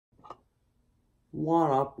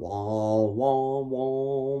What up? Wah, wah, wah,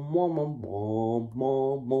 wah, wah, wah,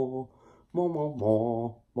 wah, wah, wah,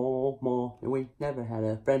 wah, wah, wah. We never had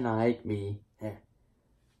a friend like me.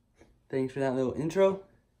 Thanks for that little intro.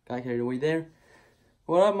 Got carried away there.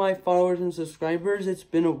 What up, my followers and subscribers? It's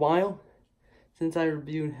been a while since I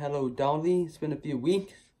reviewed Hello Dolly. It's been a few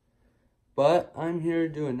weeks. But I'm here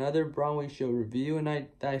to do another Broadway show review and that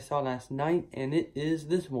I saw last night, and it is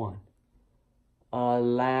this one.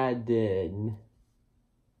 Aladdin.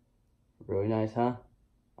 Really nice, huh?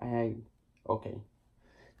 Okay.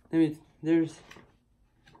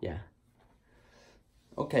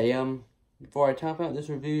 Okay, before I talk about this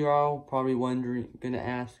review, you're all probably gonna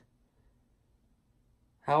ask,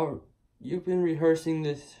 you've been rehearsing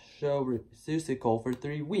this show, musical, for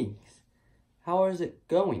 3 weeks. How is it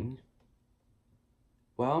going?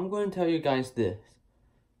 Well, I'm going to tell you guys this.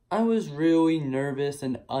 I was really nervous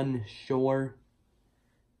and unsure,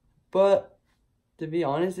 but to be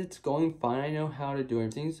honest, it's going fine. I know how to do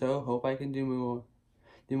everything, so hope I can do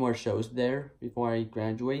more shows there before I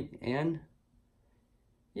graduate. And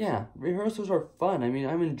yeah, rehearsals are fun. I mean,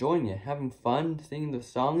 I'm enjoying it, having fun singing the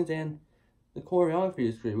songs, and the choreography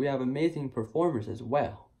is great. We have amazing performers as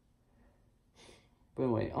well. But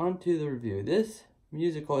anyway, on to the review. This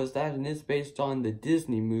musical Aladdin is based on the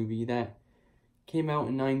Disney movie that came out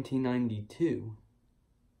in 1992.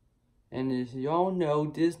 And as you all know,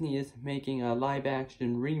 Disney is making a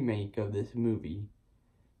live-action remake of this movie.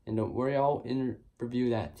 And don't worry, I'll review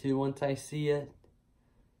that too once I see it.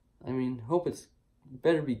 I mean, hope it's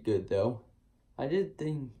better be good though. I did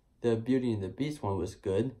think the Beauty and the Beast one was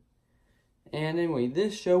good. And anyway,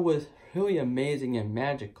 this show was really amazing and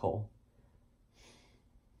magical.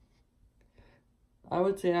 I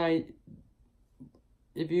would say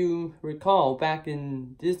if you recall, back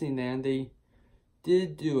in Disneyland, they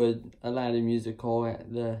did do a Aladdin musical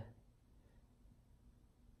at the,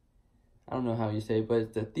 I don't know how you say it, but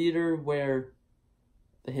it's the theater where,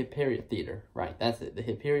 the Hyperion Theater, right, that's it, the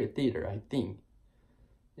Hyperion Theater, I think,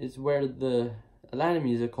 is where the Aladdin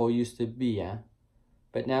musical used to be at,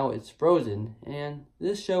 but now it's frozen, and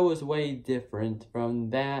this show was way different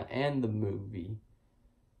from that and the movie.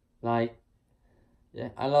 Like, yeah,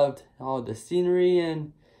 I loved all the scenery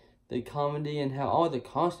and the comedy and how all the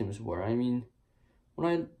costumes were. I mean, when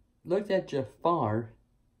I looked at Jafar,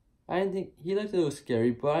 I didn't think he looked a little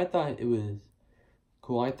scary, but I thought it was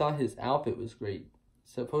cool. I thought his outfit was great.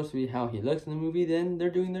 It's supposed to be how he looks in the movie, then they're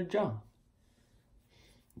doing their job.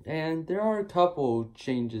 And there are a couple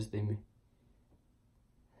changes they made.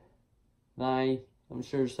 I'm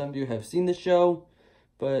sure some of you have seen the show,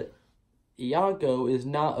 but Iago is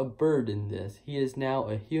not a bird in this. He is now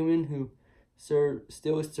a human who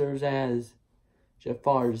still serves as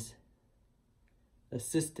Jafar's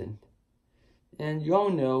assistant. And you all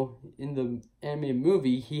know, in the animated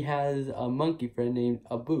movie, he has a monkey friend named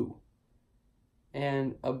Abu.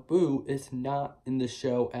 And Abu is not in the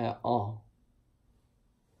show at all.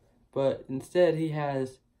 But instead, he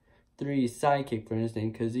has 3 sidekick friends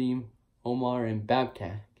named Kazim, Omar, and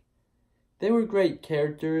Babkak. They were great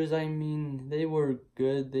characters. I mean, they were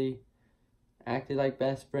good. They acted like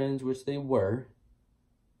best friends, which they were.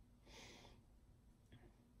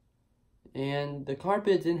 And the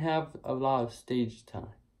carpet didn't have a lot of stage time.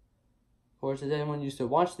 Of course, as anyone used to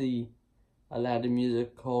watch the Aladdin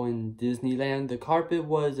musical in Disneyland, the carpet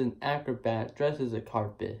was an acrobat dressed as a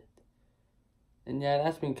carpet. And yeah,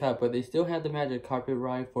 that's been cut, but they still had the magic carpet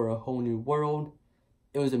ride for A Whole New World.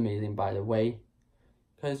 It was amazing, by the way.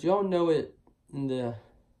 Because you all know it in the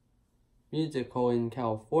musical in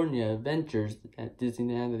California Adventures at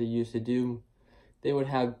Disneyland that they used to do. They would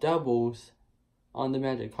have doubles on the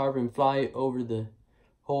magic carpet and fly over the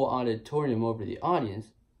whole auditorium over the audience.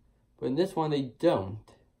 But in this one, they don't.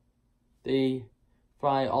 They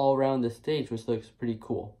fly all around the stage, which looks pretty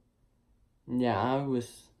cool. Yeah, I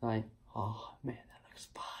was like, oh man, that looks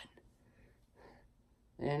fun.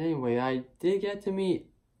 And anyway, I did get to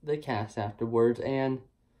meet the cast afterwards, and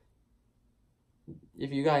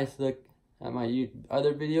if you guys look at my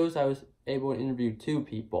other videos, I was able to interview 2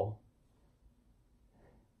 people.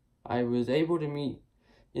 I was able to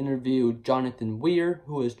interview Jonathan Weir,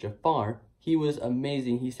 who is Jafar. He was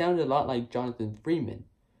amazing. He sounded a lot like Jonathan Freeman,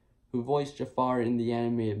 who voiced Jafar in the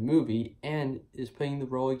animated movie and is playing the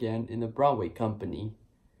role again in the Broadway company.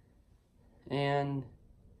 And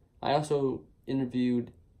I also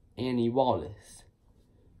interviewed Annie Wallace.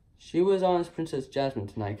 She was on as Princess Jasmine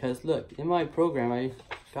tonight, because look, in my program,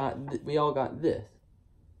 we all got this.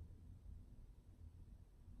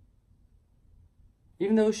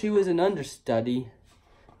 Even though she was an understudy,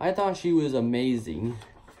 I thought she was amazing.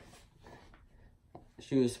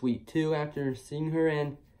 she was sweet too after seeing her.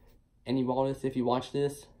 And Annie Wallace, if you watch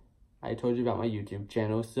this, I told you about my YouTube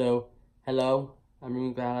channel. So, hello. I'm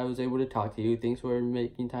really glad I was able to talk to you. Thanks for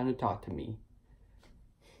making time to talk to me.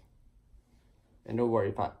 And don't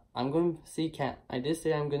worry, I'm going to see I did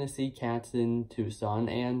say I'm going to see cats in Tucson.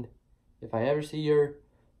 And if I ever see your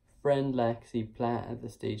friend Lexi Platt at the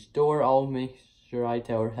stage door, I'll make sure I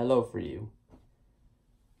tell her hello for you.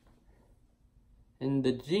 And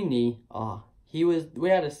the genie, we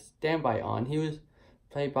had a standby on. He was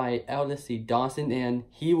played by Aldous C. Dawson, and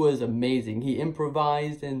he was amazing. He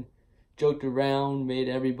improvised and joked around, made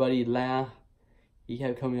everybody laugh. He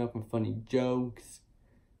kept coming up with funny jokes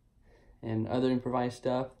and other improvised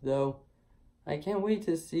stuff, though. I can't wait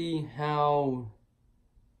to see how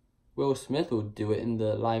Will Smith will do it in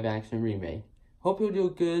the live-action remake. Hope he'll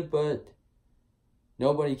do good, but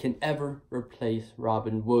nobody can ever replace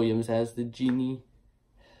Robin Williams as the genie.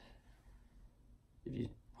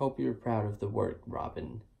 Hope you're proud of the work,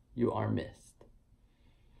 Robin. You are missed.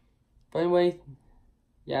 But anyway,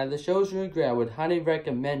 yeah, the show's really great. I would highly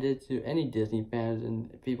recommend it to any Disney fans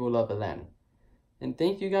and people who love Aladdin. And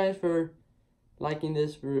thank you guys for liking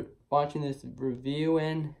this, watching this review,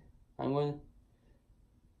 and I'm going to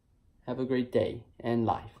have a great day and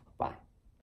life. Bye.